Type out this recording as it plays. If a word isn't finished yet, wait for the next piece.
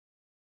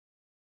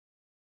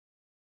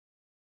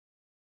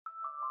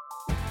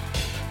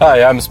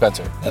Hi, I'm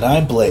Spencer. And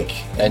I'm Blake.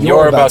 And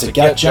you're about to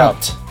get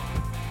jumped.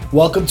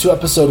 Welcome to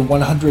episode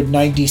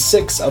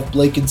 196 of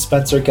Blake and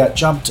Spencer Get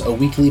Jumped, a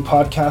weekly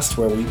podcast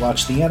where we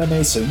watch the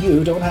anime so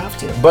you don't have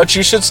to. But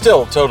you should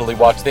still totally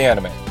watch the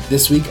anime.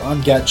 This week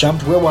on Get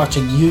Jumped, we're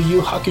watching Yu Yu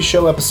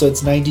Hakusho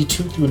episodes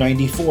 92 through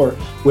 94.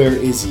 Where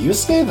is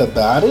Yusuke the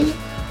baddie?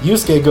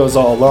 Yusuke goes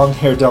all long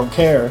hair don't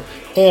care.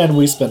 And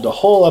we spend a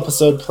whole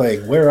episode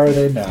playing Where Are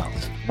They Now?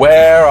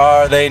 Where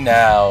are they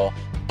now?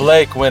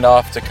 Blake went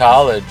off to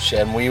college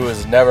and we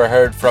was never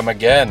heard from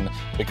again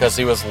because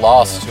he was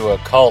lost to a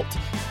cult.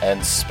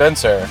 And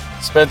Spencer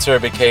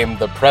became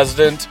the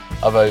president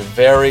of a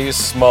very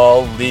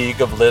small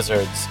league of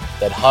lizards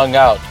that hung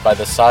out by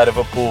the side of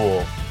a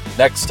pool.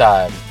 Next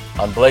time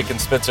on Blake and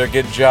Spencer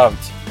Get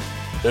Jumped.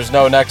 There's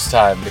no next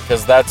time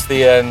because that's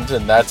the end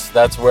and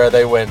that's where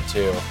they went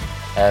to.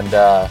 And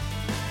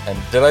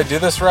did I do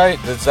this right?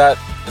 Is that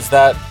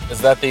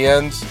the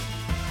end?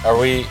 Are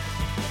we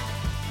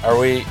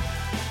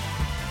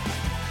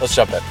Let's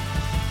jump in.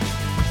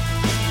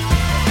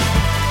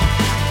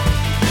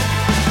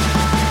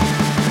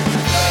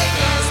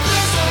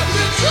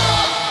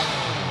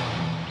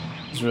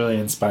 It's really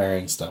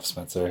inspiring stuff,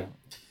 Spencer.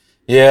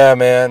 Yeah,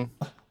 man.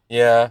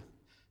 Yeah.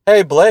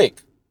 Hey,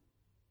 Blake.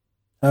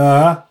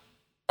 Are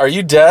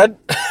you dead?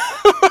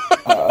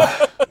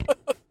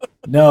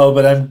 No,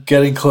 but I'm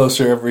getting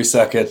closer every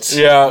second.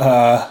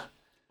 Yeah.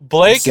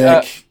 Blake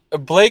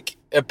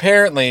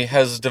apparently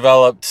has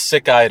developed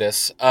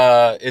sickitis.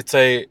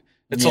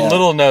 It's a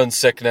little known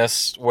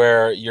sickness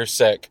where you're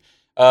sick.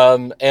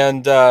 As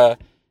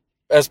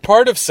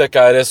part of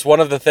sickitis, one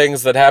of the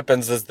things that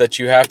happens is that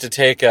you have to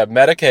take a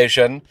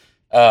medication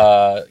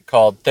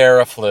called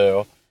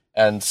Theraflu,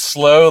 and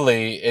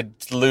slowly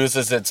it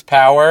loses its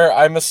power,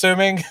 I'm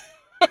assuming.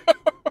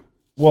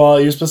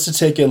 Well, you're supposed to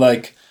take it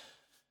like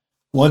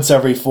once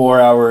every 4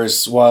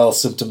 hours while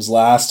symptoms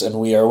last, and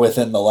we are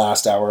within the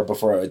last hour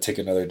before I would take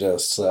another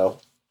dose,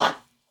 so...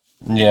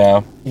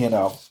 Yeah.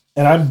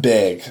 And I'm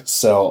big,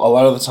 so a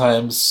lot of the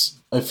times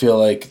I feel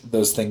like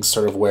those things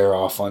sort of wear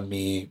off on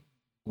me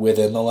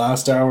within the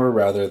last hour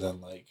rather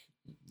than like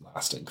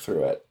lasting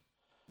through it.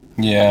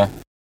 Yeah.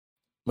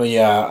 But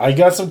yeah, I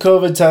got some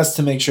COVID tests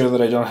to make sure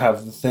that I don't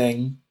have the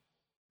thing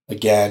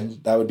again.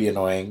 That would be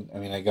annoying. I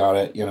mean, I got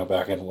it,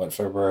 back in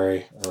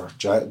February or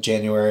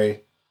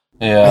January.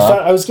 Yeah. I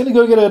thought I was going to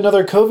go get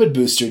another COVID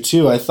booster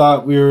too. I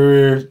thought we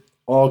were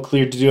all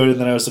cleared to do it, and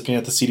then I was looking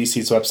at the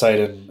CDC's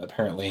website, and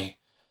apparently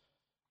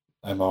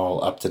I'm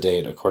all up to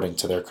date according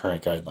to their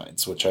current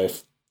guidelines, which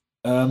I've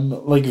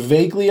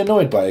vaguely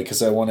annoyed by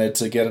because I wanted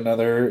to get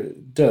another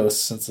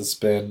dose since it's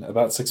been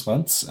about 6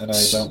 months and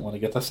I don't want to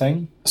get the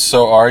thing.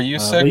 So are you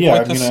sick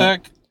with the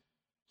sick?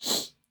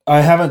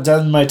 I haven't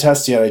done my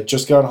test yet. I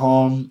just got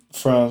home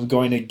from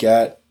going to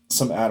get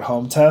some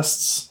at-home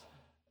tests,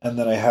 and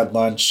then I had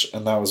lunch,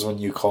 and that was when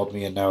you called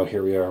me, and now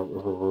here we are,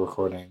 we're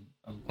recording.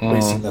 I'm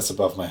placing this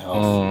above my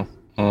health.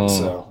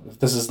 So if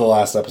this is the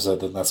last episode,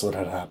 then that's what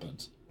had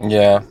happened.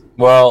 Yeah.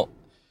 Well,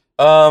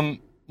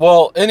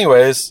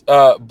 anyways,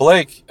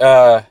 Blake,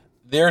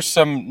 there's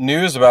some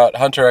news about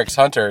Hunter x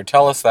Hunter.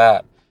 Tell us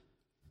that.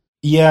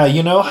 Yeah,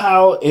 you know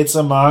how it's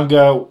a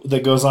manga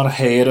that goes on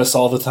hiatus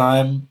all the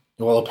time?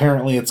 Well,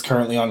 apparently it's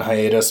currently on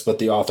hiatus, but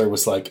the author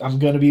was like, I'm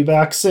going to be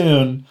back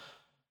soon.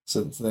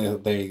 So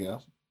there you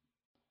go.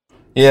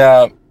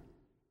 Yeah.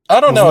 I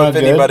don't know if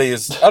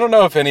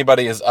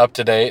anybody is up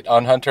to date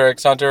on Hunter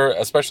x Hunter,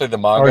 especially the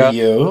manga. Are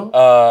you?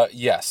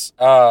 Yes.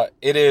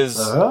 It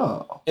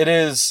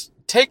is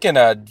taken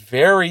a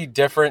very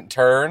different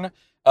turn.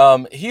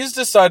 He's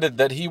decided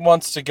that he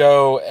wants to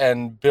go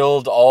and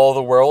build all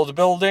the world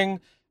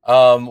building,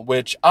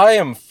 which I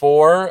am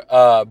for,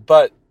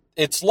 but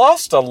it's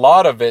lost a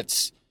lot of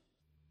its,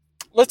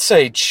 let's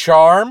say,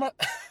 charm.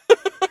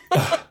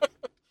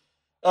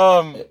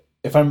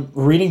 If I'm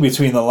reading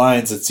between the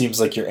lines, it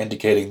seems like you're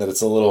indicating that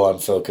it's a little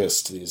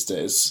unfocused these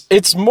days.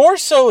 It's more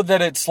so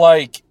that it's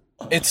like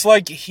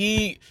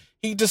he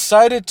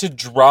decided to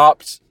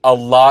drop a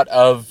lot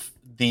of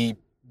the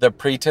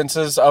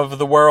pretenses of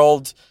the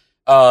world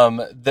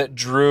that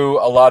drew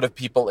a lot of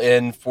people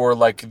in for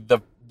like the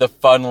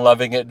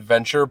fun-loving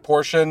adventure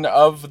portion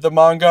of the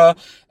manga,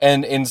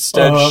 and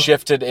instead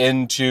shifted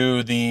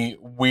into the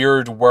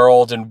weird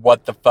world and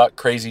what the fuck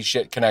crazy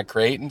shit can I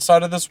create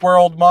inside of this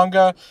world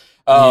manga.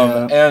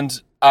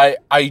 And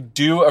I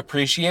do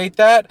appreciate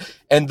that.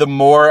 And the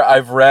more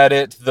I've read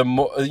it, the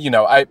more,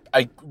 I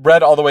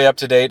read all the way up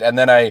to date, and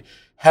then I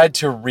had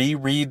to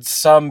reread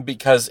some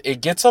because it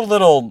gets a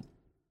little,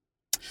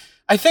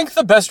 I think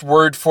the best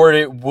word for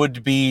it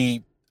would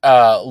be,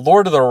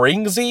 Lord of the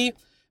Ringsy.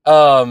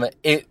 That,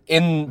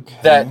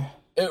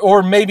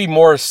 or maybe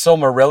more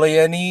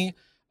Silmarillion-y,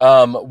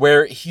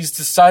 where he's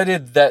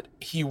decided that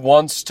he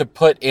wants to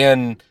put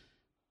in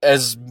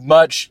as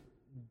much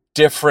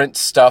different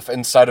stuff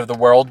inside of the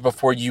world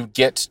before you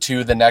get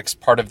to the next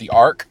part of the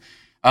arc.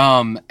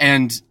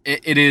 And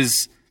it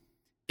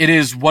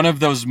is one of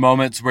those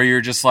moments where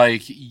you're just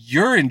like,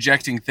 you're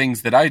injecting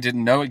things that I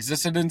didn't know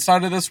existed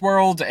inside of this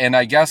world, and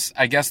I guess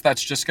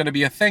that's just going to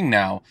be a thing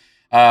now.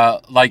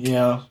 Like,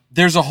 Yeah.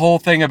 there's a whole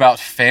thing about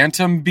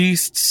phantom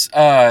beasts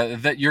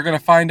that you're going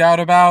to find out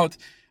about.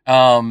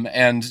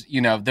 And,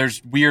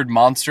 there's weird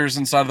monsters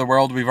inside of the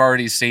world we've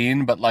already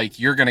seen, but, like,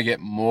 you're going to get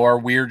more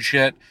weird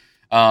shit.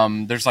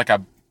 There's, like,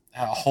 a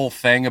whole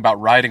thing about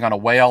riding on a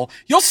whale.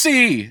 You'll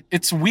see.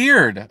 It's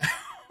weird.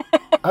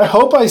 I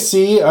hope I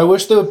see. I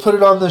wish they would put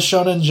it on the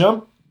Shonen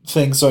Jump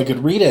thing so I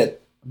could read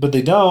it, but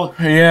they don't.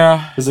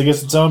 Yeah. Because I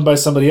guess it's owned by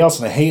somebody else,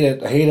 and I hate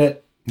it. I hate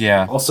it.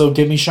 Yeah. Also,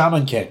 give me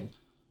Shaman King.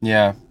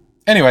 Yeah.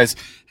 Anyways,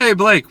 hey,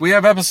 Blake, we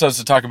have episodes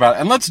to talk about,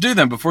 and let's do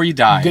them before you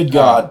die. Good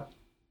God.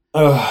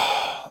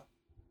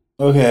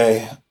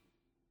 Okay.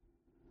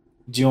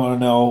 Do you want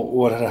to know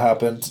what had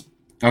happened?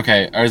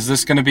 Okay. Is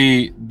this going to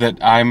be that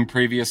I'm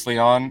previously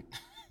on?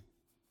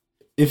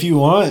 If you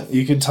want,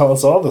 you can tell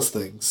us all those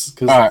things,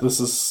 because this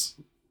is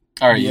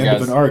the end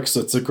of an arc, so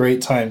it's a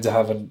great time to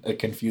have a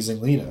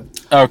confusing lead-in.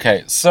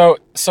 Okay, so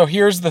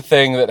here's the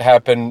thing that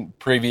happened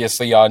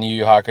previously on Yu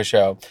Yu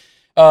Hakusho.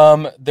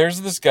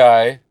 There's this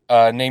guy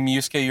named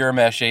Yusuke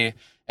Urameshi,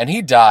 and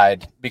he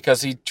died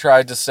because he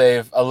tried to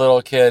save a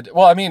little kid.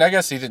 Well, I mean, I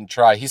guess he didn't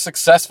try. He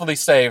successfully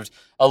saved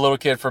a little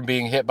kid from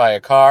being hit by a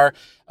car,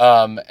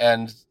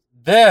 and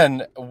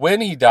then, when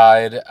he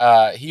died,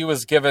 he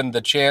was given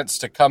the chance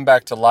to come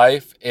back to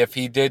life if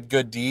he did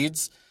good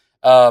deeds.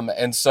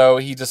 And so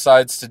he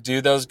decides to do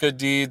those good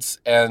deeds,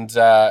 and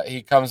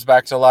he comes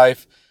back to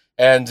life.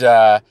 And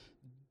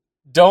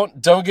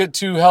don't get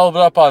too held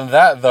up on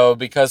that, though,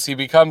 because he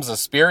becomes a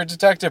spirit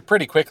detective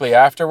pretty quickly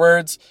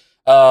afterwards.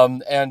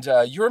 And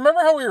you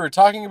remember how we were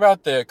talking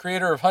about the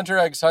creator of Hunter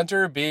x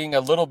Hunter being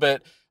a little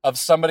bit of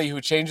somebody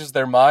who changes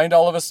their mind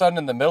all of a sudden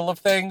in the middle of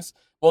things?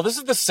 Well, this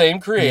is the same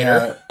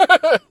creator.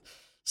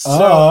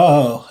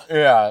 Yeah.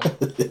 Yeah.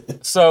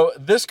 So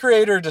this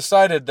creator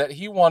decided that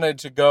he wanted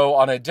to go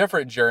on a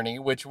different journey,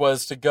 which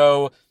was to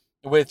go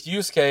with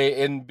Yusuke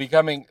in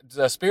becoming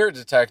a spirit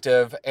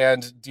detective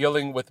and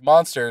dealing with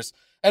monsters.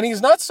 And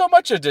he's not so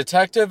much a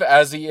detective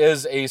as he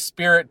is a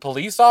spirit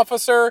police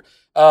officer,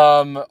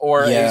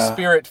 or a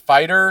spirit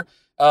fighter.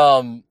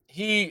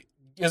 He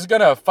is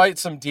going to fight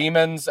some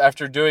demons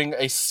after doing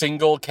a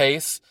single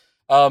case.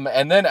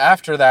 And then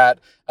after that,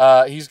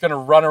 he's going to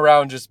run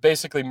around just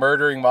basically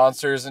murdering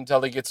monsters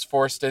until he gets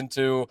forced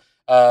into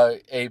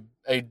a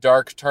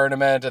dark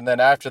tournament. And then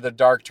after the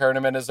dark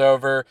tournament is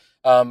over,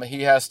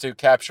 he has to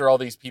capture all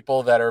these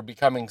people that are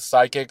becoming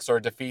psychics or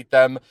defeat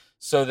them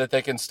so that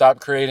they can stop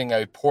creating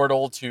a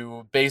portal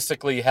to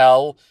basically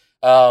hell,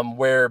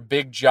 where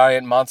big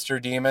giant monster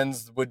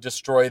demons would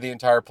destroy the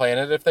entire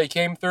planet if they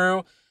came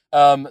through.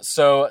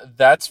 So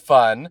that's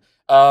fun.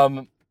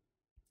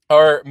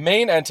 Our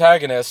main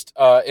antagonist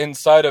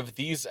inside of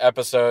these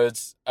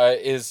episodes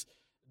is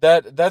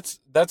that's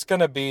going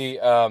to be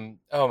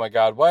oh my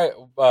god, why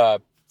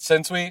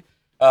Sensui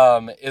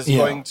is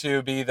going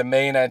to be the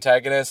main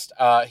antagonist.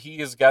 He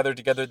has gathered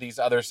together these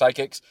other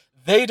psychics.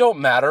 They don't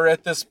matter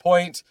at this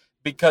point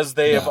because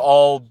they have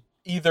all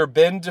either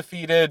been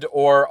defeated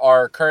or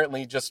are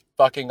currently just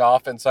fucking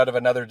off inside of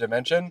another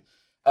dimension.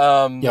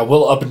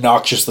 We'll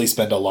obnoxiously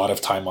spend a lot of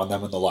time on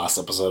them in the last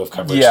episode of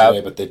coverage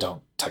today, but they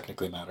don't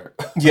technically matter.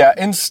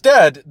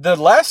 Instead, the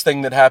last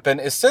thing that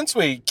happened is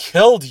Sensui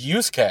killed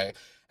Yusuke.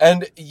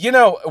 And,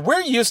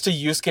 we're used to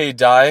Yusuke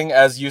dying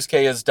as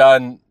Yusuke has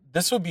done.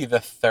 This would be the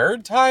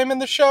third time in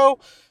the show.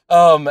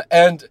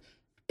 And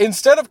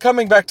instead of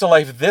coming back to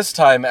life this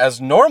time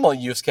as normal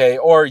Yusuke,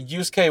 or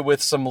Yusuke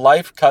with some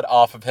life cut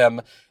off of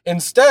him,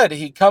 instead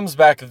he comes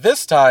back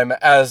this time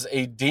as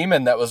a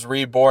demon that was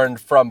reborn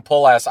from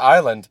Pulass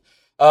Island.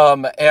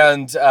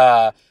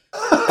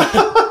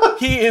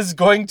 He is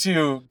going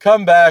to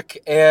come back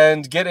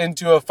and get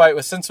into a fight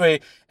with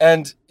Sensui.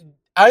 And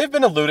I've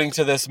been alluding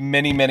to this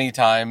many, many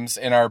times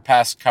in our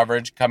past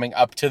coverage coming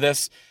up to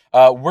this.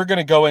 We're going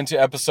to go into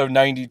episode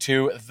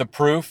 92, The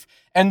Proof.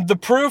 And the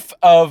proof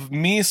of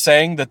me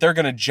saying that they're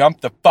going to jump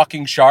the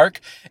fucking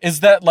shark is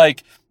that,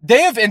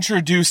 they have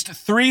introduced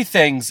 3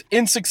 things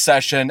in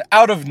succession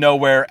out of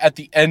nowhere at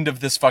the end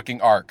of this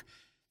fucking arc.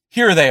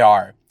 Here they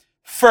are.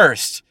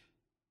 First,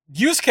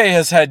 Yusuke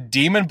has had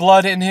demon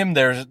blood in him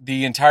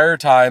the entire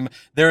time.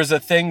 There is a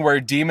thing where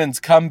demons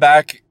come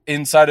back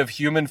inside of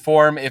human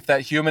form if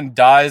that human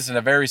dies in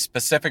a very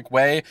specific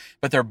way,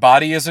 but their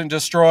body isn't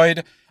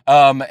destroyed.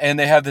 And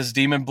they have this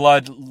demon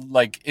blood,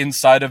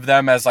 inside of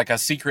them as, a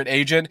secret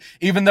agent,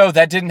 even though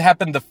that didn't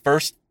happen the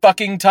first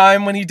fucking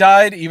time when he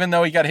died, even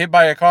though he got hit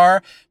by a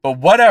car, but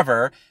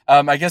whatever.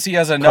 I guess he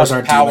has enough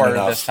power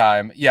this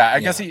time. Yeah,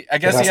 I guess he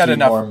had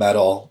enough more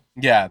metal.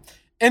 Yeah.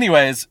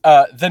 Anyways,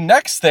 the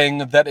next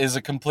thing that is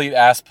a complete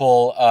ass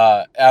pull,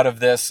 out of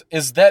this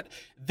is that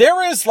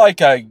there is,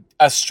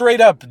 a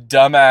straight up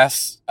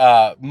dumbass,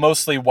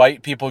 mostly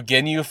white people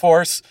Ginyu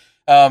force,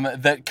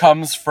 that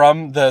comes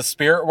from the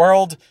spirit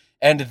world,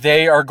 and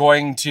they are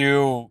going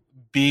to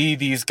be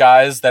these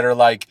guys that are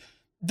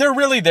they're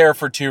really there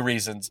for 2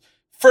 reasons.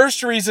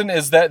 First reason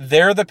is that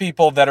they're the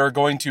people that are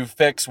going to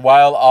fix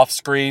while off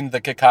screen the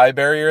Kakai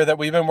barrier that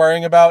we've been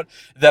worrying about,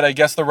 that I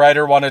guess the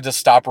writer wanted to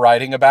stop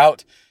writing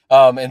about.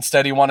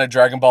 Instead he wanted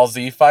Dragon Ball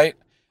Z fight.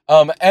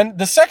 And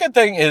the second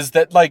thing is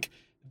that, like,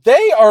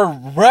 they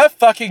are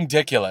fucking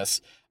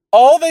ridiculous.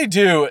 All they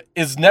do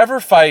is never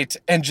fight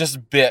and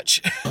just bitch.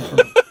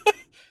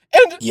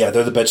 And yeah,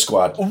 they're the bitch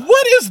squad.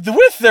 What is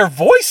with their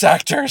voice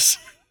actors?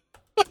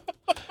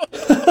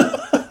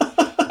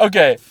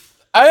 Okay,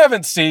 I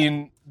haven't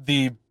seen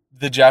the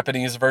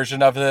Japanese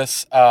version of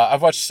this.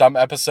 I've watched some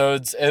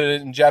episodes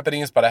in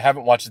Japanese, but I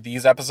haven't watched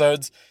these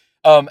episodes.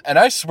 And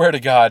I swear to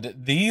God,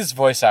 these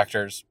voice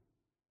actors,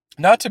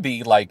 not to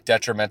be like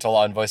detrimental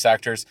on voice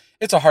actors,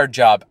 it's a hard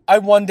job. I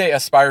one day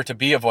aspire to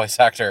be a voice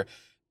actor,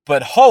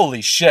 but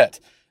holy shit,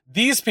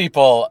 these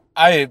people,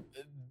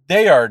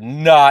 they are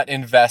not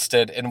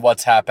invested in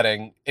what's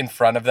happening in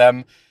front of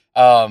them.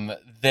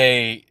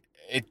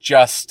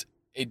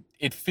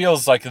 It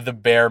feels like the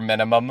bare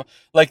minimum.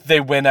 Like they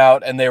went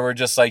out and they were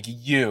just like,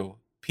 you,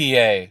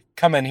 PA,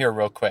 come in here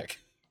real quick.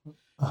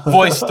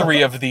 Voice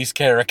 3 of these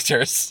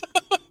characters.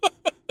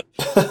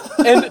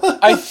 And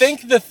I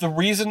think that the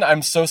reason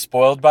I'm so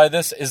spoiled by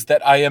this is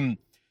that I am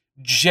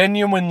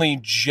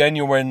genuinely,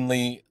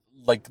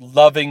 like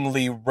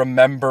lovingly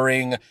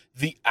remembering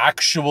the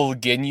actual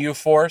Ginyu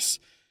Force,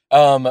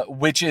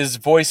 which is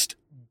voiced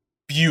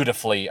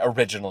beautifully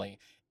originally.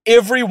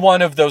 Every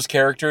one of those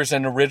characters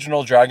in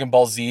original Dragon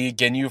Ball Z,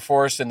 Ginyu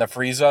Force, and the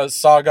Frieza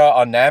saga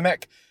on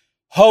Namek,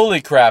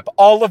 holy crap,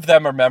 all of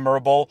them are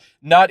memorable.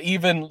 Not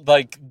even,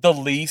 like, the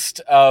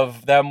least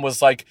of them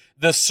was, like,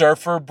 the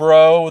surfer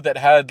bro that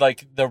had,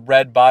 like, the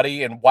red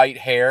body and white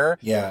hair.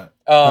 Yeah,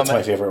 that's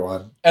my favorite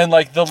one. And,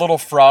 like, the little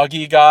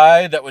froggy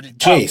guy that would...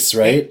 Jace,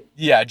 right?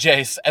 Yeah,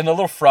 Jace. And the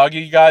little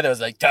froggy guy that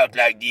was like, talk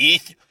like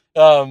this.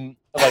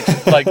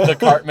 Like the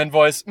Cartman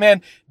voice.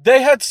 Man,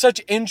 they had such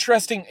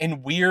interesting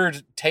and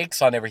weird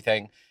takes on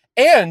everything.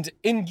 And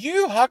in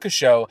Yu Yu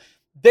Hakusho,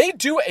 they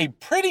do a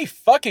pretty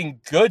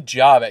fucking good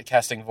job at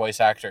casting voice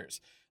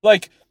actors.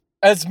 Like,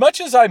 as much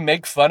as I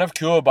make fun of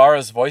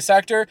Kuwabara's voice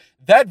actor,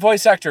 that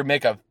voice actor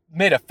made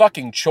a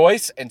fucking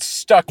choice and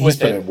stuck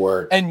with it. He's been at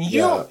work. And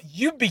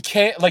you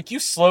became, like, you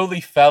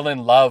slowly fell in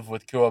love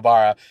with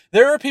Kuwabara.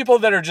 There are people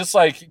that are just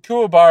like,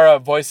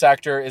 Kuwabara voice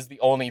actor is the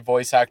only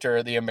voice actor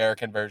of the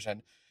American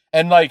version.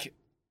 And, like,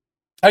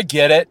 I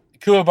get it.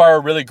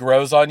 Kuwabara really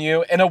grows on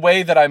you in a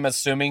way that I'm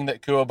assuming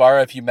that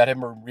Kuwabara, if you met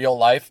him in real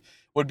life,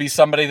 would be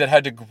somebody that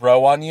had to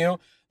grow on you.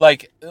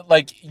 Like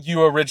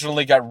you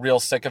originally got real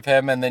sick of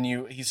him, and then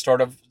he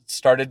sort of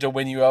started to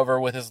win you over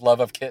with his love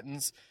of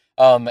kittens.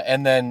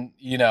 And then,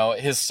 you know,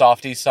 his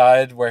softy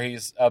side where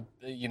he's,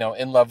 you know,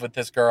 in love with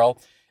this girl.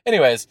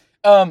 Anyways,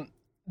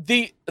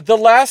 the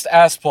last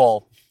ass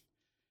pull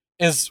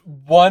is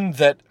one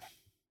that,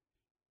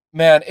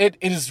 man, it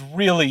is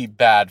really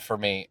bad for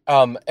me.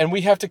 And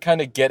we have to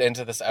kind of get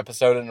into this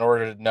episode in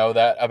order to know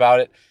that about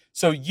it.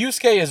 So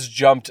Yusuke has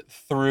jumped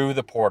through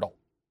the portal.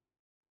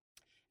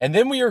 And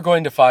then we are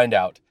going to find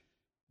out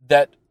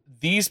that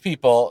these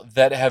people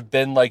that have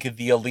been like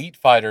the elite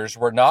fighters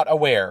were not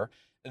aware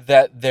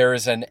that there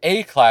is an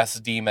A-class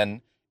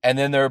demon, and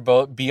then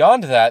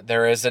beyond that,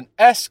 there is an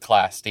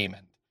S-class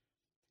demon.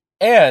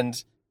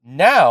 And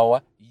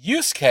now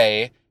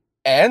Yusuke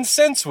and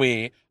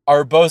Sensui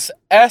are both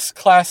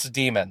S-class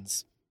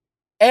demons.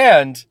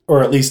 And...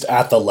 or at least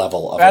at the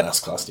level of an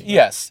S-class demon.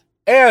 Yes.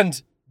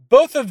 And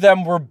both of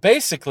them were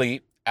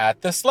basically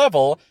at this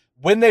level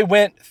when they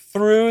went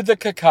through the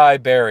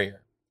Kakai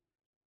barrier.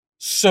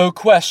 So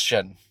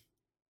question,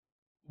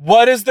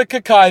 what is the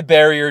Kakai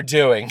barrier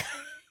doing?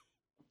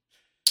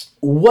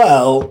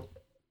 Well,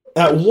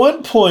 at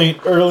one point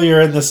earlier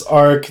in this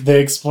arc,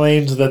 they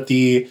explained that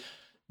the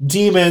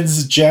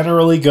demons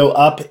generally go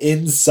up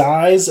in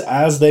size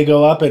as they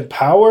go up in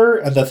power,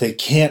 and that they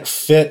can't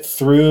fit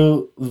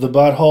through the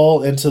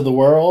butthole into the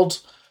world.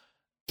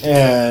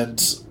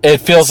 And it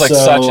feels like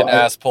such an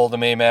ass pull to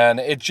me, man.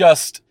 It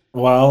just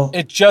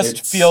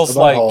feels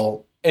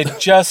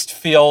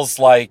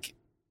like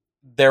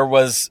there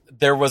was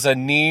a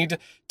need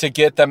to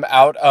get them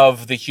out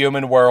of the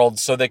human world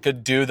so they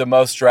could do the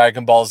most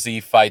Dragon Ball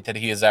Z fight that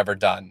he has ever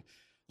done.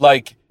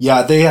 Like,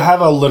 yeah, they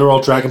have a literal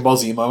Dragon Ball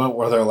Z moment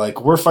where they're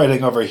like, we're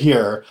fighting over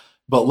here,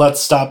 but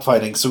let's stop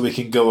fighting so we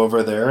can go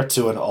over there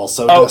to an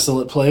also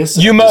desolate place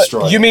and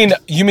destroy it.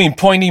 You mean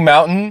Pointy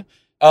Mountain?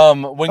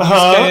 When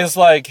Yusuke is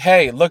like,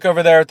 hey, look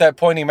over there at that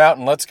Pointy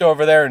Mountain. Let's go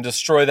over there and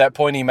destroy that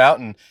Pointy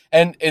Mountain.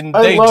 And they do.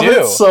 I love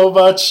it so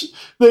much.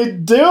 They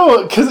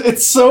do. Because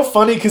it's so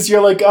funny because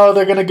you're like, oh,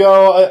 they're going to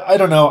go. I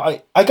don't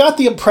know. I got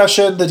the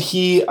impression that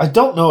I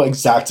don't know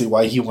exactly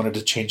why he wanted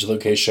to change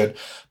location,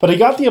 but I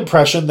got the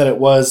impression that it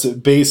was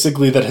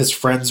basically that his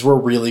friends were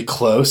really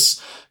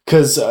close.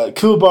 Because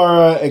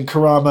Kuwabara and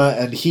Kurama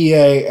and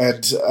Hiei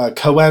and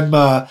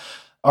Koenma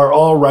are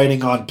all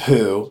riding on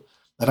Poo.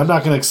 And I'm not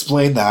going to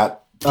explain that.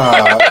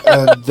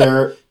 And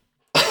they're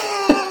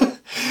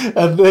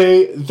and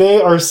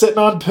they are sitting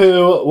on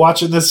Poo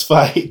watching this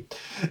fight,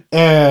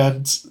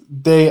 and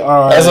they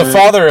are, as a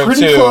father of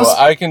two, close.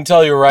 I can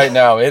tell you right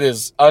now, it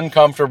is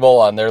uncomfortable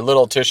on their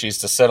little tushies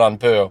to sit on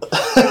Poo.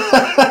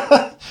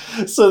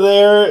 So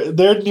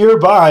they're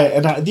nearby,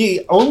 and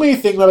the only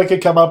thing that I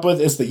could come up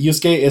with is that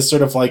Yusuke is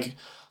sort of like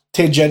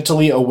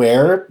tangentially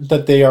aware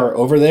that they are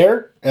over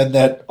there and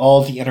that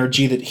all the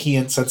energy that he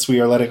and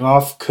Sensui are letting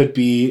off could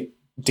be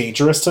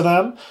dangerous to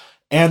them,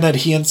 and that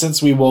he and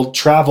Sensui will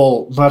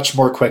travel much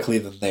more quickly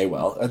than they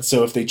will. And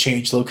so if they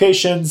change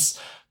locations,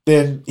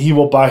 then he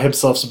will buy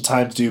himself some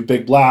time to do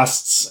big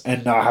blasts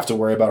and not have to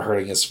worry about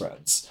hurting his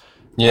friends.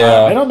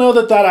 Yeah. I don't know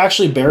that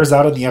actually bears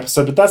out in the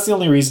episode, but that's the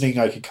only reasoning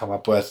I could come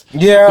up with.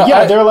 Yeah. But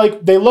yeah, they're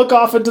like, they look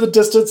off into the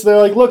distance. They're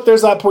like, look,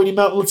 there's that pointy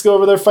mountain. Let's go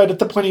over there, fight at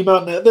the pointy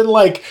mountain. And then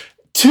like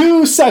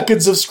 2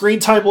 seconds of screen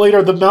time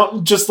later, the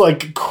mountain just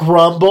like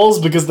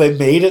crumbles because they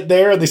made it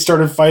there and they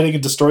started fighting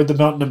and destroyed the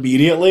mountain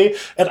immediately.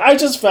 And I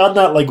just found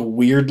that like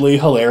weirdly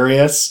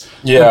hilarious.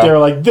 Yeah. They're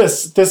like,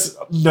 this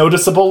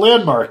noticeable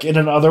landmark in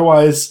an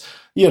otherwise,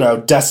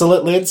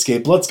 desolate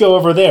landscape. Let's go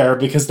over there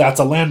because that's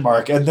a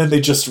landmark. And then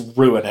they just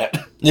ruin it.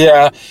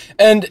 Yeah.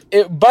 And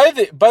by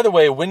the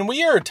way, when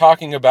we are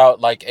talking about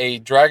like a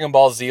Dragon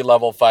Ball Z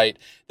level fight,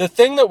 the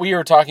thing that we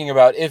are talking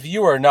about, if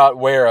you are not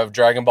aware of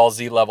Dragon Ball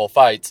Z level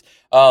fights,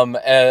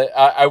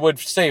 I would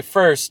say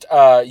first,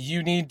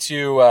 you need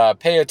to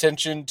pay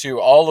attention to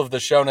all of the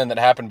shonen that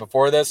happened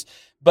before this.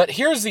 But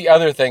here's the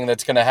other thing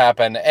that's going to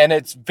happen, and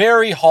it's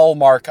very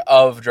hallmark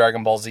of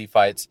Dragon Ball Z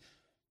fights.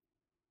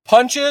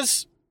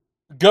 Punches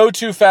go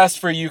too fast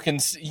for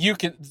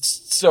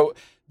so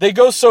they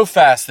go so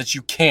fast that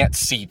you can't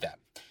see them.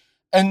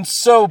 And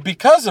so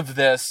because of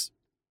this,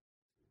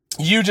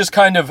 you just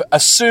kind of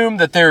assume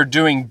that they're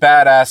doing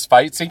badass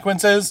fight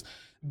sequences,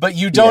 but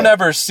you don't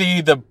ever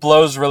see the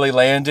blows really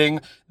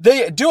landing.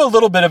 They do a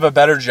little bit of a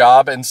better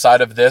job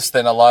inside of this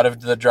than a lot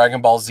of the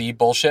Dragon Ball Z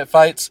bullshit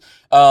fights.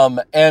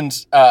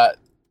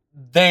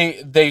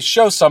 They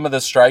show some of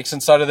the strikes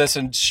inside of this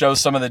and show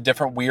some of the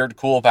different weird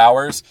cool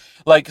powers.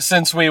 Like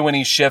Sensui, when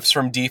he shifts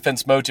from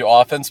defense mode to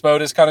offense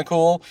mode, is kind of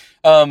cool.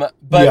 But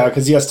yeah,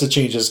 because he has to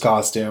change his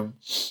costume,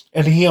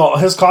 and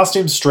his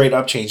costume straight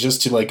up changes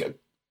to like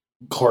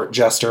court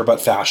jester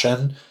but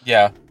fashion.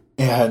 Yeah.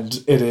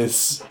 And it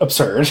is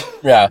absurd.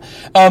 Yeah.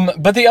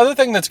 But the other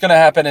thing that's going to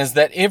happen is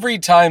that every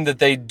time that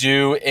they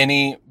do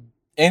any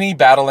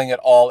battling at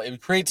all, it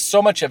creates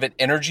so much of an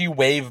energy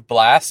wave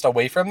blast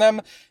away from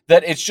them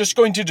that it's just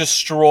going to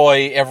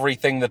destroy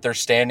everything that they're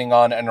standing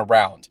on and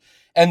around.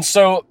 And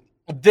so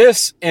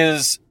this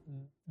is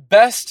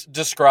best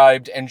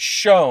described and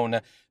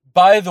shown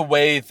by the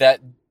way that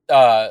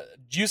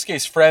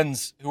Yusuke's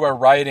friends who are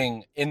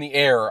riding in the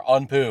air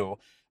on Poo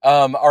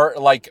are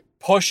like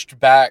pushed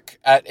back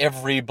at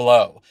every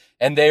blow.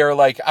 And they are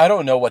like, I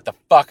don't know what the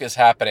fuck is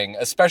happening.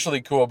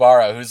 Especially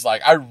Kuwabara, who's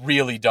like, I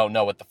really don't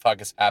know what the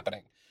fuck is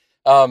happening.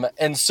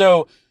 And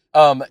so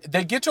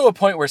they get to a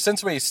point where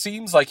Sensui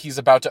seems like he's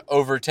about to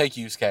overtake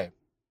Yusuke.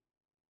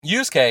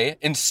 Yusuke,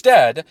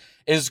 instead,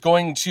 is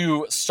going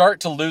to start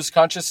to lose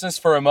consciousness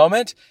for a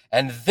moment,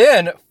 and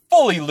then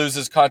fully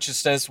loses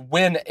consciousness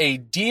when a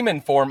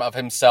demon form of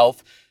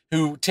himself,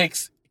 who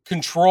takes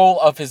control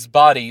of his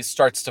body,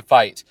 starts to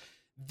fight.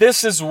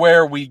 This is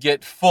where we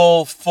get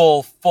full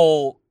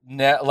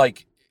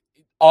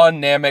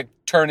on Namek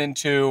turn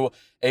into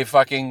a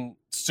fucking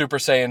Super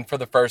Saiyan for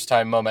the first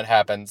time moment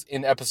happens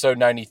in episode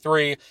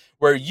 93,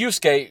 where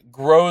Yusuke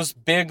grows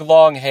big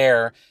long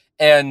hair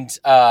and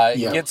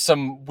gets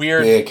some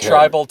weird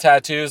tribal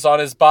tattoos on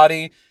his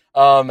body.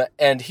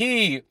 And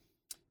he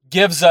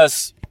gives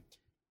us,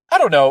 I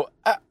don't know,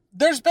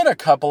 there's been a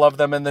couple of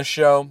them in this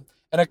show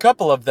and a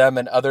couple of them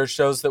in other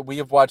shows that we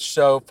have watched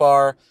so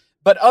far.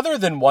 But other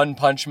than One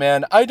Punch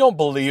Man, I don't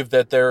believe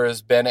that there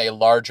has been a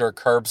larger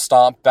curb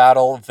stomp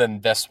battle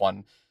than this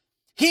one.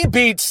 He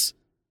beats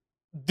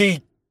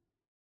the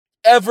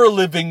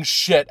ever-living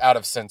shit out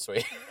of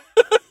Sensui.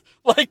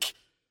 Like,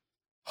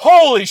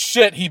 holy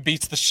shit, he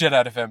beats the shit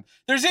out of him.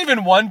 There's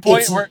even one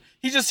point where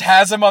he just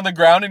has him on the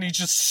ground and he's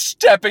just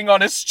stepping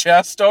on his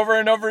chest over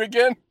and over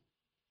again.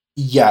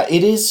 Yeah,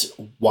 it is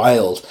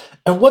wild.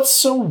 And what's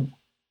so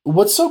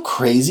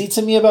crazy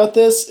to me about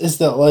this is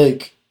that,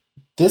 like,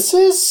 This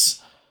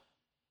is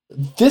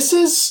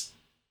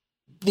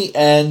the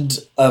end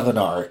of an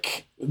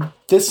arc.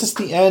 This is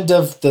the end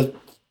of the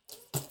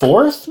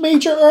third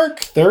major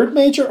arc.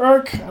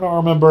 I don't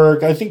remember.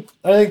 I think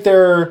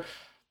there are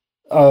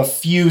a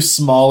few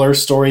smaller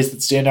stories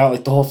that stand out,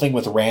 like the whole thing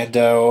with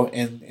Rando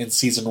in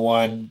season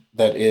 1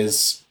 that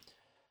is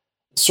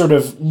sort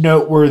of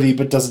noteworthy,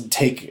 but doesn't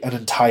take an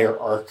entire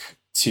arc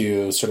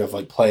to sort of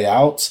like play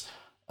out.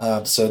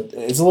 So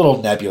it's a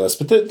little nebulous,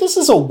 but this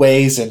is a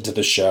ways into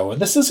the show,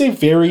 and this is a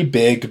very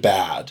big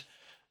bad.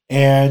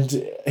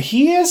 And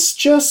he is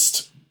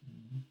just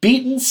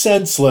beaten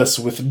senseless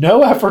with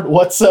no effort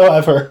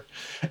whatsoever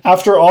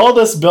after all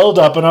this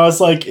buildup. And I was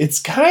like, it's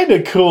kind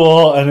of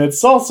cool, and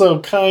it's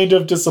also kind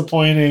of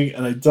disappointing,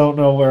 and I don't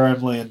know where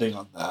I'm landing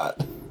on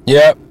that.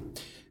 Yep.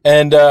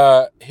 And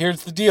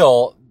here's the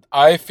deal.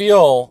 I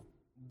feel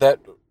that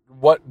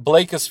what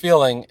Blake is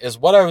feeling is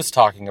what I was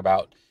talking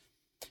about.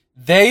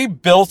 They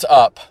built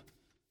up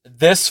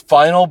this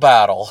final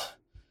battle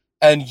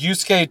and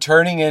Yusuke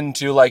turning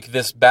into like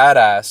this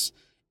badass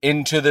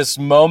into this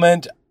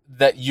moment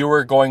that you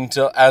are going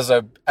to, as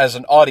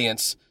an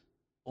audience,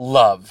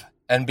 love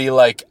and be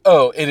like,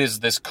 oh, it is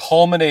this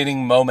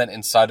culminating moment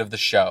inside of the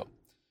show.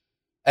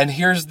 And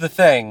here's the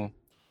thing,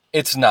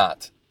 it's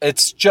not.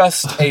 It's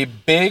just a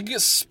big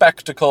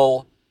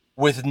spectacle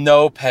with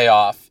no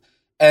payoff.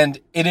 And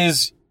it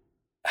is...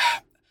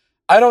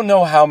 I don't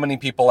know how many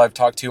people I've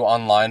talked to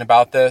online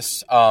about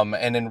this,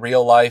 and in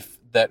real life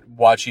that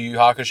watch Yu Yu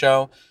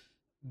Hakusho,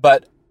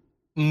 but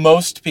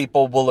most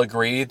people will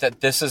agree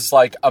that this is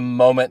like a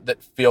moment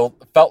that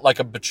felt like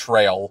a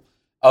betrayal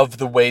of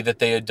the way that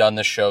they had done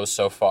the show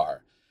so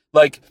far.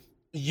 Like,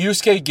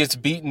 Yusuke gets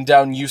beaten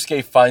down,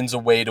 Yusuke finds a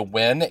way to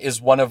win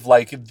is one of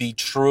like the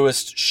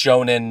truest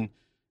shonen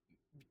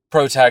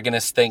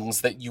protagonist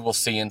things that you will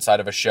see inside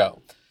of a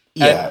show.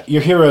 Yeah, and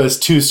your hero is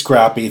too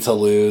scrappy to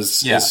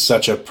lose Yeah. is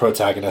such a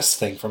protagonist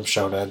thing from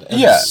shonen. And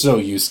Yeah. so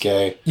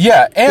Yusuke.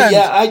 Yeah, and But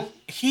yeah, I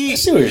he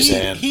see what you're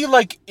saying. He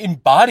like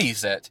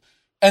embodies it.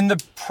 And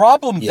the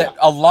problem that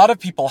a lot of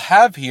people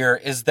have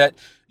here is that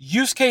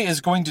Yusuke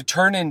is going to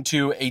turn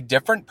into a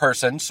different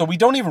person, so we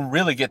don't even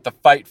really get the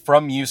fight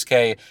from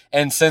Yusuke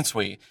and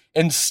Sensui.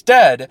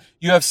 Instead,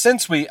 you have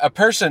Sensui, a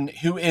person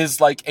who is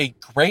like a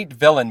great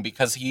villain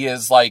because he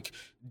is like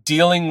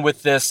dealing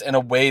with this in a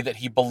way that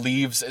he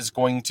believes is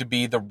going to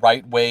be the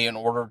right way in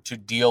order to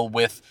deal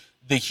with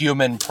the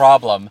human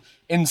problem.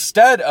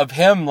 Instead of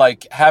him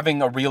like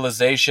having a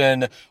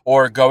realization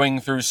or going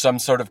through some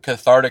sort of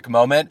cathartic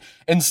moment,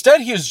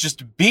 instead he is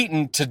just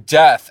beaten to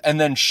death and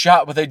then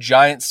shot with a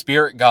giant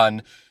spirit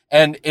gun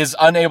and is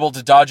unable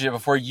to dodge it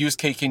before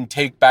Yusuke can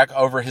take back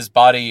over his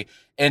body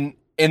and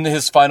in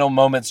his final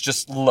moments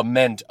just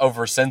lament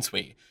over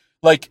Sensui.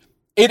 Like,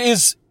 it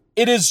is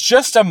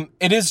just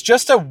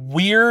a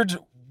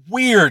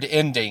weird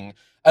ending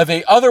of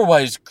a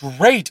otherwise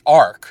great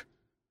arc.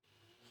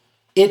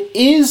 It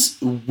is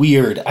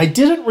weird. I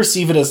didn't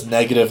receive it as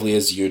negatively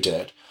as you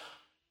did.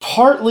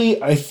 Partly,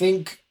 I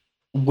think,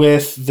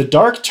 with the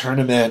Dark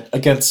Tournament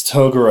against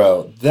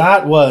Toguro,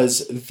 that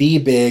was the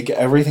big,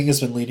 everything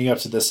has been leading up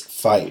to this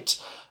fight.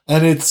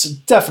 And it's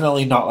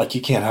definitely not like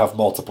you can't have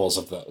multiples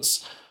of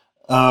those.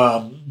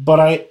 But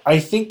I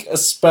think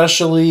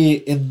especially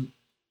in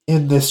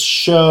this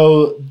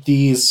show,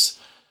 these,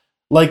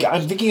 like,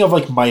 I'm thinking of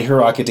like My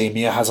Hero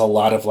Academia has a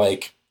lot of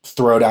like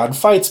throwdown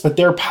fights, but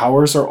their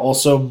powers are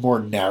also more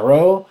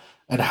narrow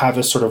and have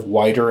a sort of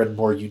wider and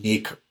more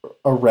unique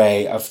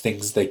array of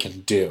things they can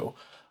do.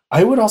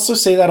 I would also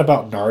say that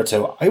about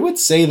Naruto. I would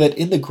say that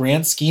in the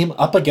grand scheme,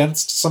 up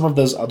against some of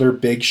those other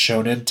big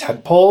shonen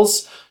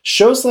tentpoles,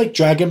 shows like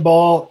Dragon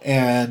Ball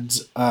and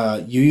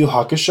Yu Yu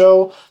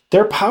Hakusho,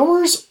 their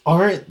powers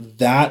aren't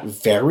that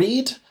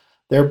varied.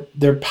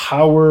 Their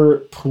power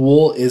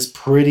pool is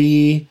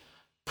pretty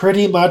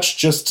much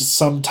just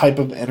some type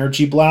of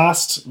energy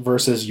blast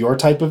versus your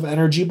type of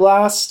energy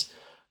blast.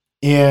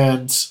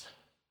 And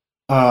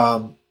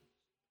so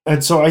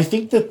I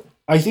think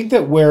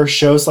that where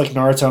shows like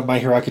Naruto, My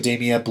Hero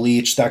Academia,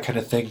 Bleach, that kind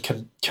of thing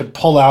can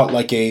pull out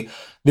like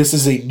this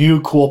is a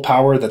new cool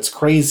power that's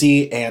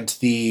crazy, and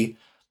the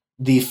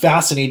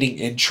fascinating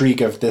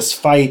intrigue of this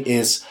fight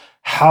is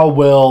how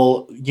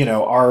will,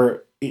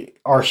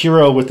 our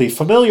hero with a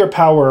familiar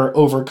power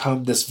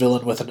overcome this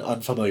villain with an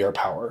unfamiliar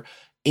power,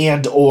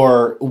 and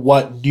or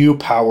what new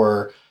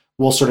power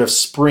will sort of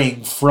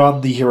spring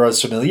from the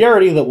hero's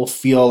familiarity that will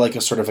feel like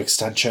a sort of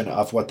extension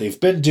of what they've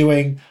been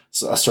doing,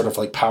 so a sort of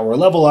like power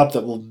level up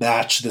that will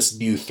match this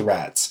new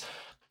threats.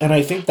 And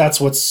I think that's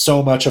what's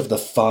so much of the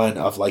fun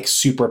of like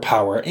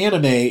superpower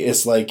anime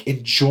is like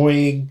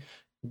enjoying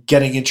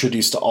getting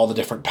introduced to all the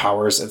different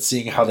powers and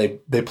seeing how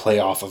they play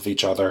off of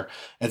each other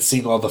and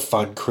seeing all the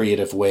fun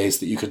creative ways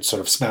that you can sort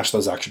of smash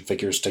those action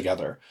figures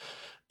together.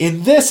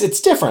 In this,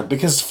 it's different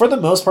because for the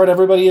most part,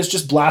 everybody is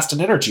just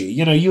blasting energy.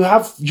 You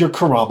have your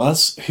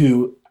Kuramas,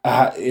 who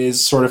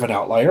is sort of an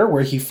outlier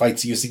where he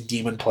fights using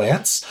demon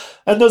plants.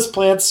 And those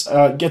plants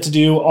get to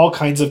do all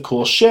kinds of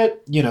cool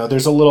shit.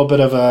 There's a little bit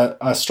of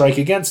a strike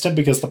against him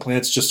because the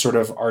plants just sort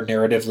of are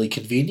narratively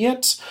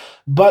convenient.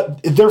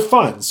 But they're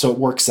fun, so it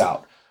works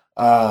out.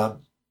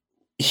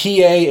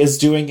 Hiei is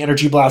doing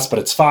energy blast, but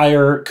it's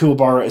fire.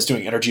 Kuwabara is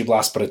doing energy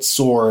blast, but it's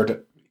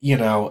sword.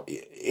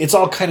 It's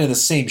all kind of the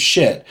same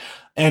shit.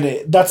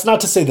 And that's not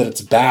to say that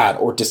it's bad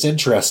or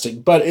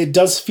disinteresting, but it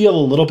does feel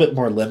a little bit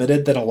more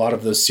limited than a lot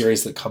of those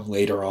series that come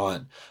later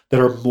on that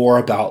are more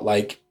about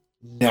like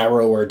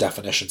narrower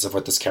definitions of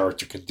what this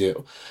character can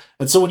do.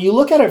 And so when you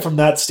look at it from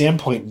that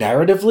standpoint,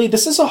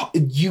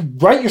 narratively, you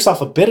write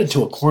yourself a bit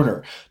into a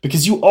corner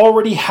because you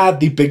already had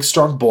the big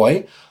strong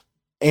boy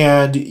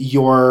and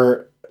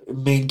your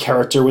main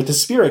character with the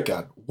spirit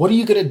gun. What are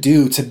you going to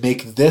do to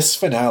make this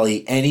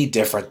finale any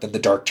different than the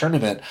Dark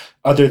Tournament,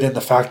 other than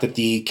the fact that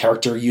the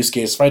character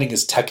Yusuke is fighting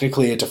is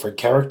technically a different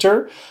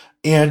character,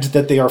 and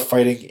that they are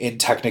fighting in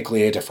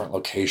technically a different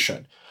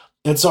location?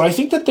 And so I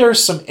think that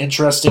there's some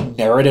interesting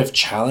narrative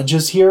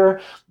challenges here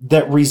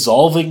that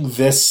resolving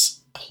this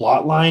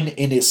plotline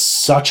in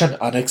such an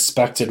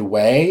unexpected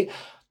way,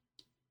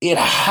 it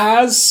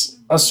has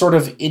a sort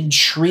of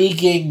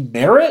intriguing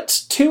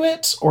merit to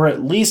it, or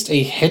at least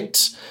a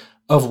hint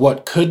of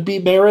what could be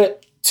merit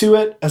to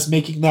it as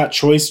making that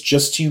choice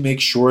just to make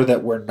sure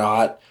that we're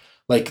not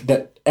like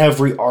that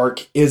every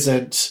arc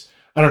isn't.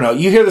 I don't know.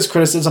 You hear this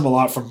criticism a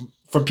lot from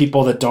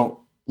people that don't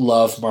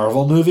love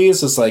Marvel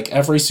movies. It's like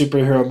every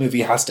superhero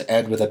movie has to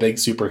end with a big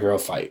superhero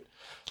fight.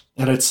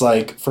 And it's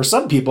like, for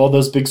some people,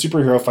 those big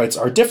superhero fights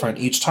are different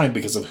each time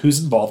because of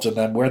who's involved in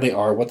them, where they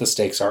are, what the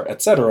stakes are,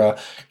 etc.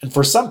 And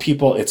for some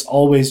people, it's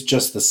always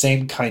just the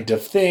same kind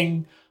of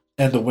thing,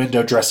 and the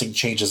window dressing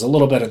changes a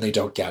little bit and they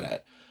don't get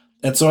it.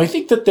 And so I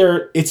think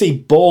that it's a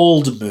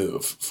bold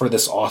move for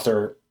this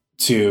author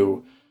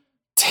to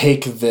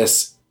take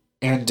this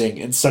ending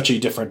in such a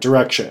different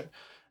direction.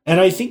 And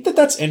I think that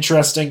that's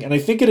interesting, and I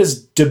think it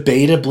is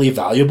debatably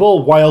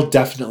valuable while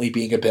definitely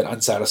being a bit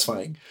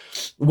unsatisfying.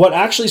 What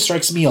actually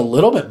strikes me a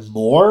little bit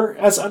more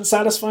as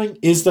unsatisfying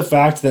is the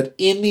fact that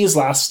in these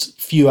last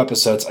few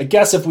episodes, I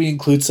guess if we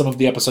include some of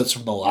the episodes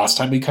from the last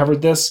time we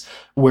covered this,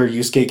 where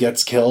Yusuke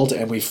gets killed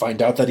and we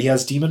find out that he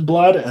has demon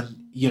blood, and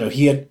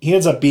he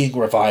ends up being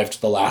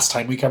revived the last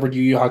time we covered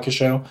Yu Yu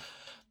Hakusho,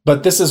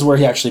 but this is where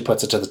he actually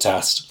puts it to the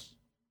test.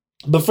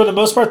 But for the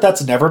most part,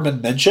 that's never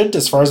been mentioned.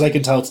 As far as I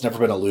can tell, it's never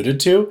been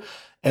alluded to.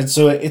 And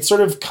so it sort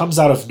of comes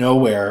out of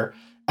nowhere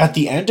at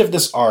the end of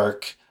this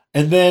arc.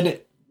 And then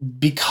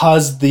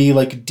because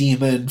the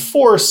demon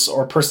force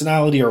or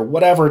personality or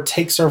whatever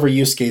takes over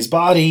Yusuke's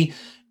body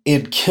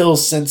and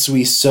kills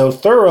Sensui so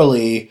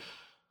thoroughly,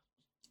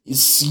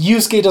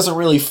 Yusuke doesn't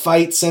really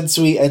fight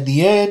Sensui in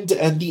the end.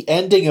 And the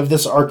ending of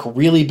this arc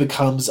really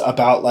becomes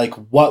about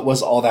what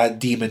was all that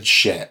demon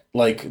shit.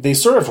 They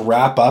sort of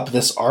wrap up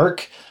this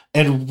arc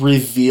and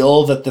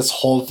reveal that this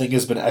whole thing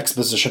has been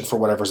exposition for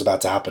whatever's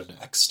about to happen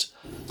next.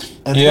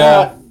 And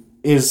that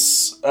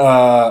is,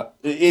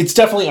 it's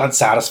definitely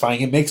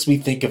unsatisfying. It makes me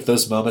think of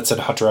those moments in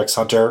Hunter x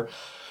Hunter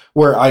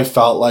where I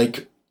felt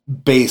like,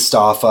 based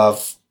off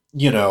of,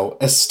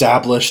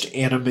 established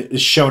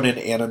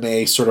shonen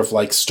anime sort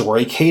of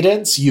story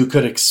cadence, you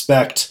could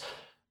expect,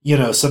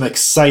 some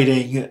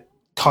exciting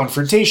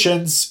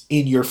confrontations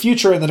in your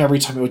future. And then every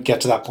time it would get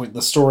to that point in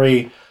the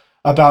story,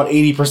 about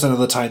 80% of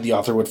the time, the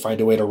author would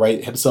find a way to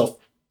write himself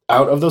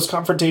out of those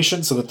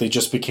confrontations so that they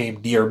just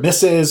became near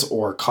misses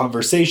or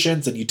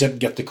conversations, and you didn't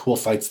get the cool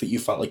fights that you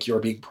felt like you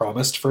were being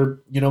promised for,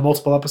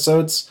 multiple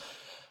episodes.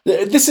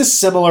 This is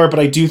similar,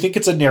 but I do think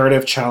it's a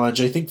narrative challenge.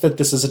 I think that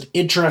this is an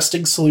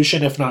interesting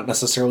solution, if not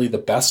necessarily the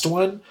best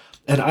one.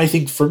 And I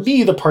think for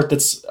me, the part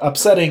that's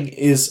upsetting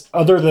is,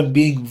 other than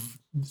being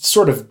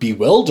sort of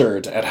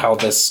bewildered at how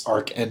this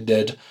arc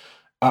ended,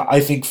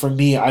 I think for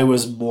me, I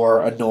was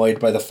more annoyed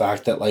by the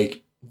fact that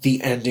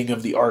the ending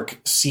of the arc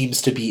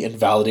seems to be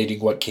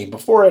invalidating what came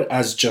before it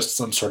as just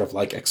some sort of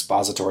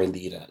expository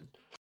lead-in.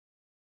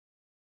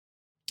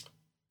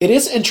 It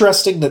is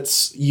interesting that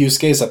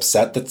Yusuke is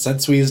upset that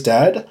Sensui is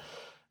dead.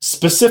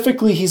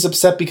 Specifically, he's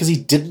upset because he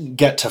didn't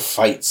get to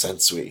fight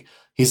Sensui.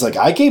 He's like,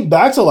 I came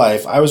back to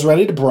life. I was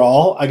ready to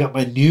brawl. I got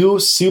my new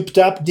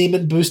souped-up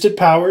demon-boosted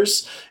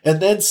powers,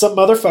 and then some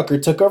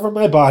motherfucker took over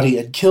my body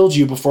and killed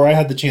you before I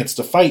had the chance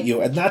to fight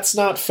you, and that's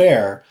not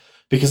fair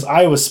because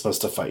I was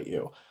supposed to fight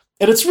you.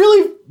 And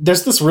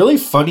there's this really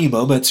funny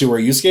moment, too, where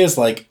Yusuke is,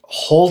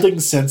 holding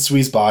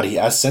Sensui's body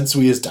as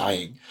Sensui is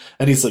dying.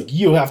 And he's like,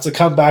 you have to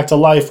come back to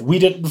life. We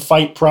didn't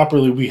fight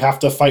properly. We have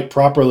to fight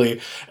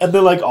properly. And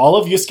then, all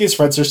of Yusuke's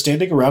friends are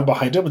standing around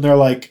behind him, and they're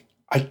like,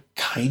 I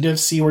kind of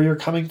see where you're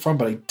coming from,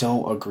 but I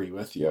don't agree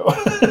with you.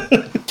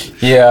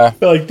 Yeah.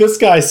 This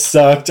guy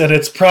sucked, and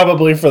it's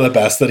probably for the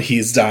best that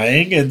he's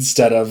dying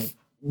instead of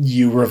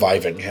you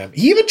reviving him.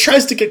 He even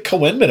tries to get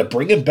Koenma to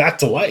bring him back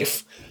to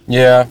life.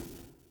 Yeah.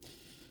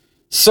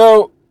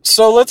 So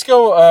let's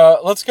go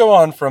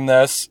on from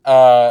this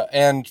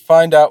and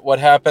find out what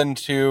happened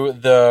to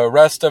the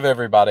rest of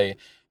everybody.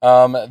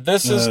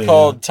 This is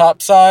called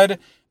Topside,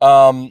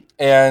 and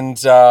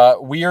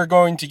we are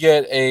going to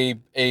get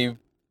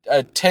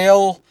a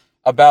tale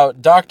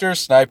about Dr.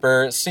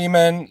 Sniper,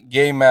 Seaman,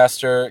 Game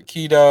Master,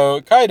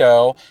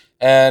 Kaido,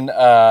 and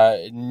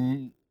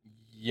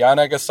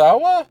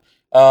Yanagasawa?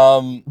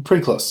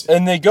 Pretty close.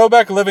 And they go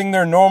back living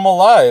their normal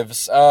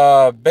lives.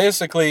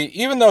 Basically,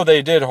 even though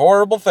they did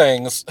horrible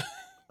things.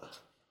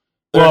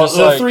 Well,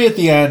 the three at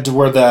the end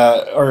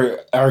were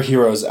our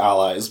heroes'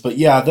 allies. But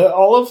yeah,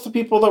 all of the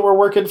people that were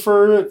working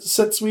for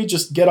Sensui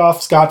just get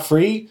off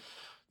scot-free.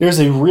 There's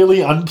a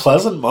really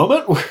unpleasant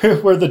moment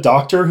where the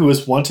doctor who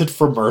is wanted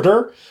for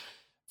murder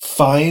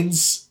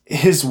finds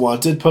his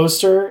wanted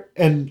poster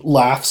and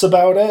laughs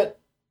about it.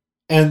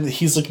 And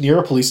he's near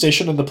a police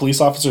station, and the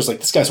police officer's like,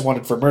 this guy's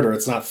wanted for murder.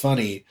 It's not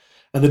funny.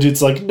 And the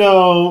dude's like,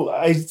 no,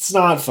 it's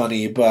not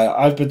funny, but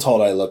I've been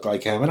told I look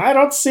like him, and I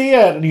don't see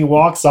it. And he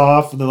walks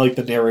off, and then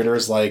the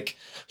narrator's like,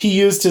 he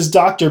used his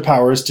doctor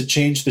powers to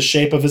change the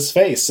shape of his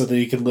face so that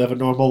he could live a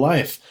normal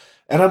life.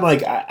 And I'm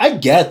like, I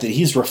get that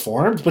he's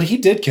reformed, but he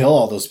did kill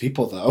all those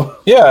people, though.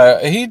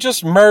 Yeah, he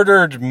just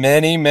murdered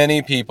many,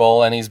 many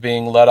people, and he's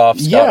being let off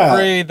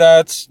scot-free. Yeah.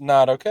 That's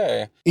not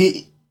okay.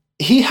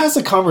 He has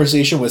a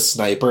conversation with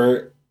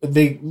Sniper.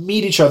 They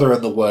meet each other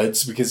in the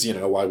woods because,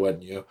 why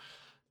wouldn't you?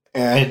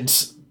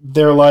 And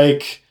they're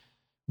like,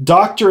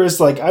 Doctor is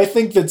like, I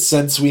think that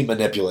Sensui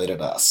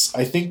manipulated us.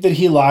 I think that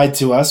he lied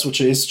to us,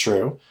 which is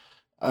true.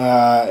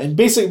 And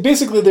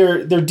basically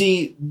they're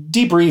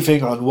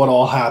debriefing on what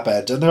all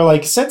happened. And they're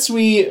like,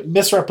 Sensui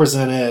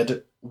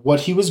misrepresented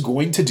what he was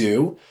going to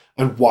do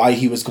and why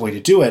he was going to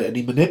do it. And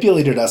he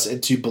manipulated us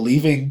into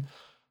believing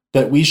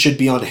that we should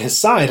be on his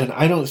side. And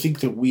I don't think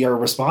that we are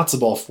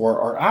responsible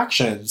for our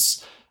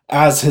actions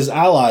as his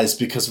allies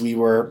because we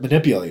were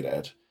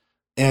manipulated.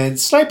 And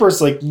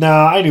Sniper's like,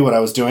 nah, I knew what I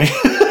was doing.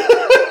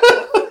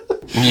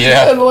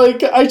 Yeah. And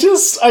like, I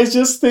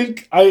just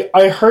think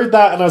I heard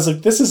that and I was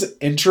like, this is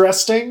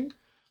interesting.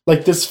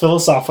 Like this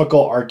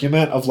philosophical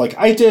argument of like,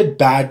 I did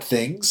bad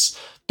things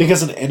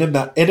because an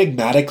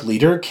enigmatic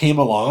leader came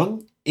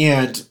along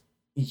and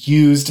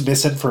used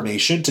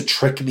misinformation to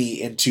trick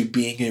me into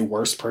being a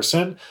worse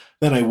person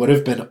than I would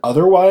have been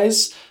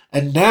otherwise.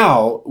 And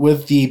now,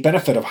 with the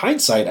benefit of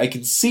hindsight, I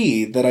can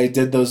see that I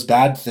did those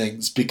bad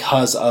things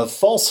because of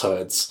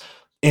falsehoods.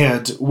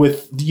 And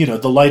with,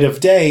 the light of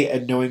day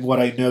and knowing what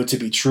I know to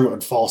be true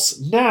and false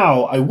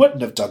now, I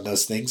wouldn't have done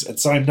those things. And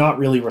so I'm not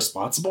really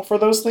responsible for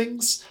those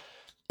things.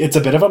 It's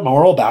a bit of a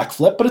moral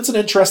backflip, but it's an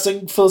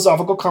interesting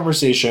philosophical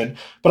conversation.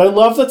 But I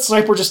love that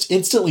Sniper just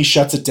instantly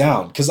shuts it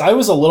down. Because I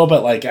was a little bit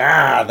like,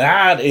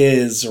 that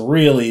is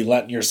really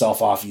letting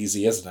yourself off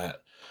easy, isn't it?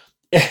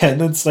 And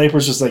then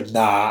Sniper's just like,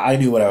 nah, I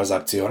knew what I was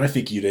up to. And I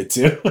think you did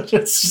too.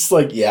 It's just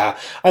like, yeah,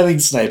 I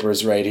think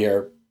Sniper's right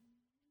here.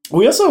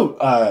 We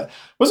also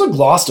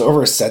glossed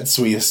over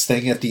Sensui's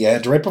thing at the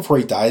end. Right before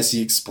he dies,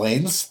 he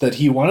explains that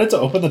he wanted to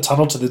open the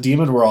tunnel to the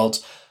demon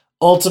world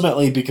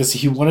ultimately because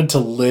he wanted to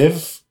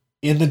live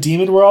in the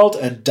demon world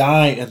and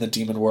die in the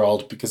demon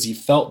world because he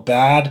felt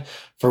bad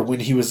for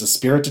when he was a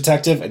spirit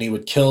detective and he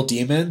would kill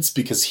demons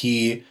because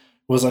he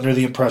was under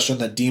the impression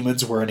that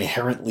demons were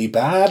inherently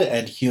bad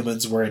and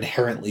humans were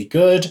inherently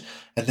good.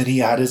 And then he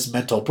had his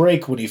mental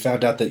break when he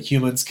found out that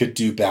humans could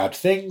do bad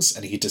things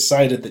and he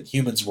decided that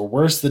humans were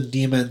worse than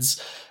demons.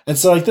 And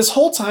so like this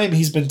whole time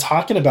he's been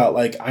talking about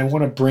like, I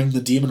want to bring the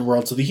demon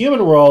world to the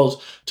human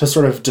world to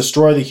sort of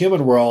destroy the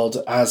human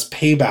world as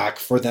payback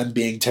for them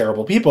being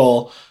terrible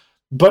people.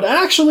 But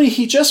actually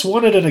he just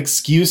wanted an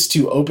excuse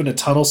to open a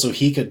tunnel so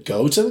he could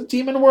go to the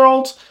demon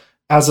world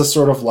as a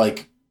sort of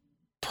like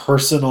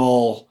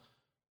personal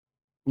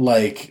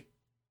like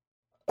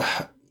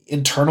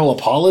internal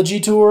apology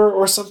tour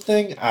or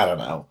something. I don't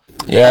know.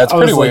 Yeah, it's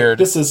pretty weird.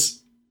 This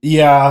is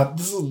not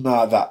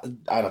that.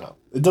 I don't know.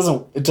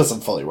 It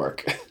doesn't fully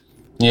work.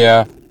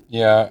 Yeah.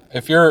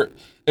 If you're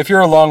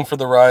along for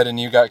the ride and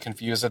you got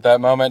confused at that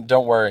moment,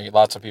 don't worry.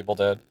 Lots of people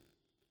did.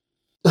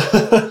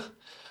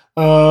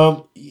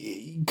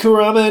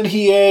 Kurama and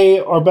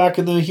Hiei are back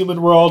in the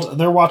human world and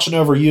they're watching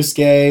over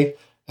Yusuke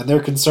and they're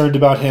concerned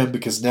about him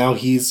because now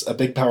he's a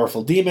big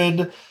powerful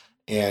demon.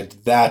 And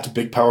that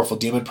big, powerful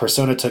demon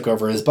persona took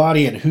over his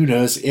body, and who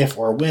knows if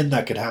or when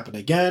that could happen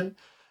again.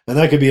 And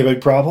that could be a big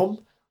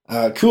problem.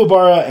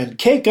 Kuwabara and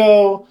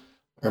Keiko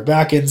are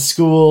back in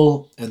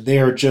school, and they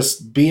are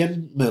just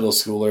being middle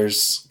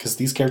schoolers, because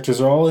these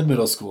characters are all in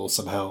middle school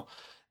somehow.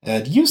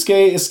 And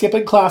Yusuke is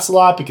skipping class a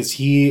lot, because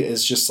he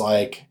is just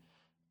like,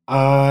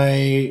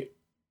 I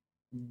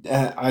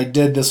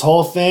did this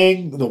whole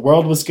thing, the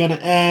world was going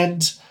to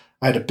end,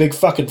 I had a big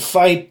fucking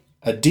fight,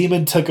 a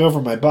demon took over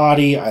my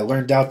body. I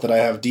learned out that I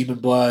have demon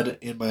blood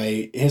in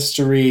my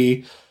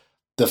history.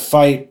 The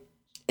fight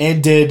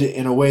ended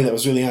in a way that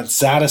was really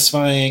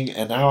unsatisfying,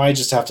 and now I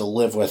just have to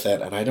live with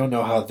it, and I don't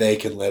know how they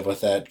can live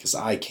with it, because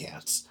I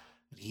can't.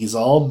 He's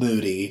all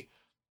moody,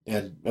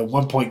 and at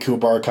one point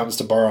Kuwabara comes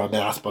to borrow a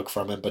math book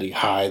from him, but he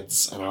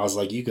hides, and I was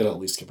like, you could at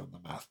least give him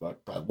the math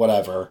book, but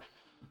whatever.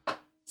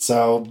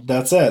 So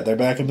that's it. They're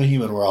back in the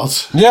human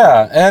world.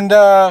 Yeah, and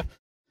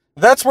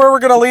that's where we're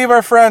going to leave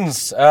our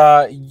friends.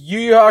 Yu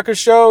Yu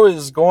Hakusho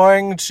is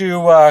going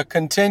to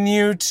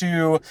continue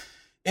to,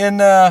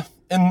 in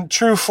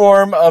true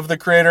form of the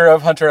creator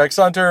of Hunter x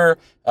Hunter,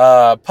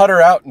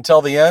 putter out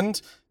until the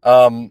end.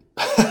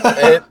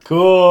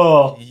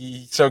 Cool.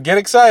 So get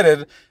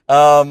excited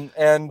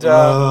and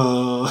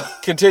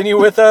continue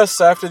with us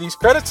after these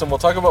credits, and we'll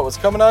talk about what's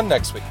coming on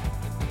next week.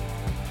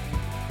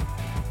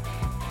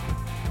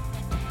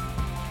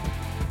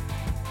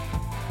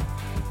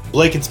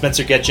 Blake and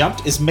Spencer Get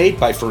Jumped is made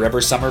by Forever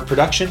Summer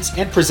Productions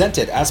and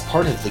presented as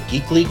part of the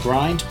Geekly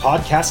Grind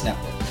podcast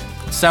network.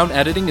 Sound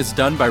editing is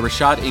done by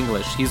Rashad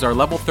English. He's our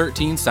level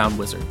 13 sound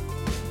wizard.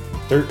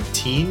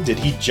 13? Did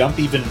he jump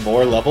even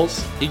more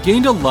levels? He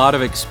gained a lot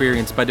of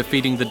experience by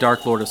defeating the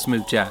Dark Lord of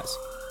Smooth Jazz.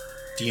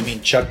 Do you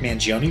mean Chuck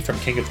Mangione from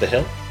King of the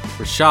Hill?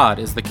 Rashad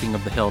is the king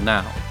of the hill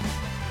now.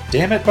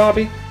 Damn it,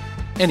 Bobby.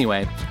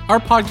 Anyway, our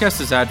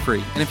podcast is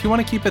ad-free, and if you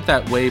want to keep it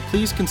that way,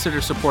 please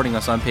consider supporting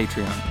us on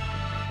Patreon.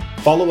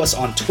 Follow us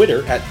on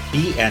Twitter at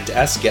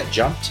B&S Get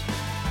Jumped.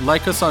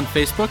 Like us on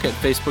Facebook at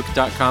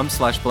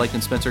facebook.com/Blake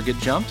and Spencer Get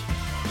Jumped.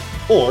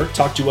 Or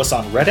talk to us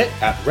on Reddit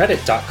at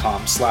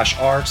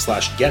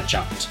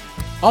reddit.com/r/getjumped.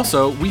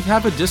 Also, we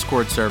have a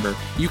Discord server.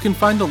 You can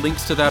find the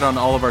links to that on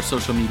all of our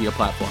social media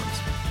platforms.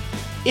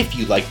 If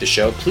you like the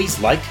show, please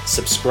like,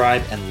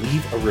 subscribe, and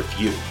leave a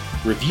review.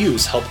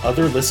 Reviews help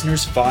other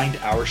listeners find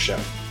our show.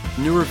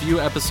 New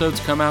review episodes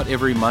come out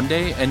every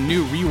Monday, and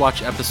new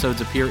rewatch episodes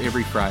appear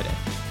every Friday.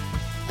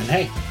 And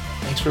hey,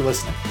 thanks for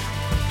listening.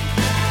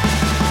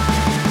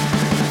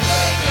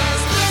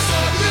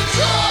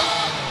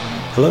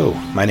 Hello,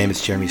 my name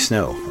is Jeremy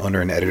Snow,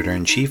 owner and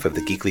editor-in-chief of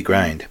The Geekly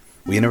Grind.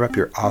 We interrupt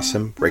your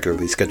awesome,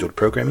 regularly scheduled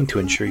programming to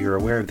ensure you're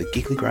aware of the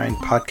Geekly Grind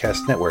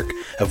podcast network,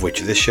 of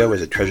which this show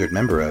is a treasured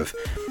member of.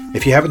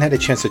 If you haven't had a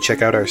chance to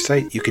check out our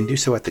site, you can do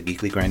so at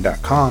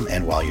thegeeklygrind.com,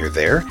 and while you're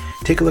there,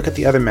 take a look at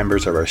the other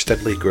members of our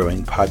steadily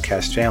growing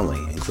podcast family,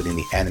 including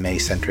the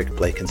anime-centric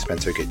Blake and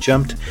Spencer Get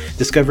Jumped,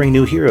 discovering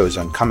new heroes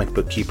on Comic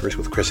Book Keepers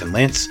with Chris and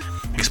Lance,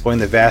 exploring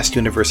the vast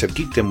universe of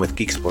geekdom with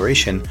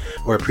Geeksploration,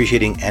 or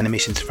appreciating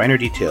animation's finer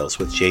details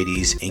with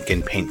JD's Ink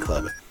and Paint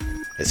Club.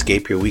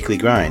 Escape your weekly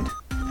grind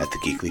at the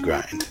Geekly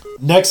Grind.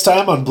 Next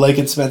time on Blake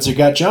and Spencer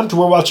Got Jumped,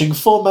 we're watching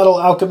Full Metal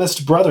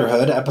Alchemist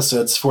Brotherhood,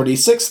 episodes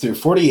 46 through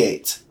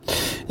 48.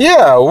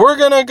 Yeah, we're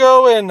gonna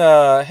go and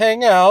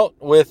hang out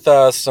with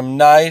some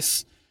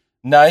nice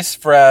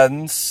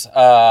friends.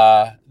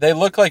 They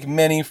look like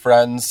mini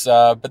friends,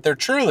 but they're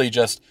truly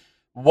just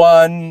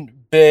one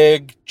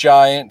big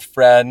giant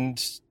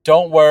friend.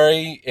 Don't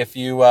worry if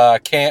you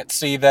can't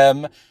see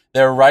them;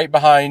 they're right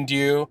behind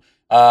you.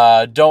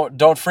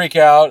 Don't freak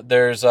out.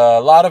 There's a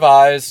lot of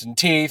eyes and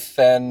teeth,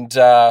 and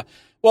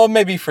well,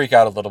 maybe freak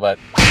out a little bit.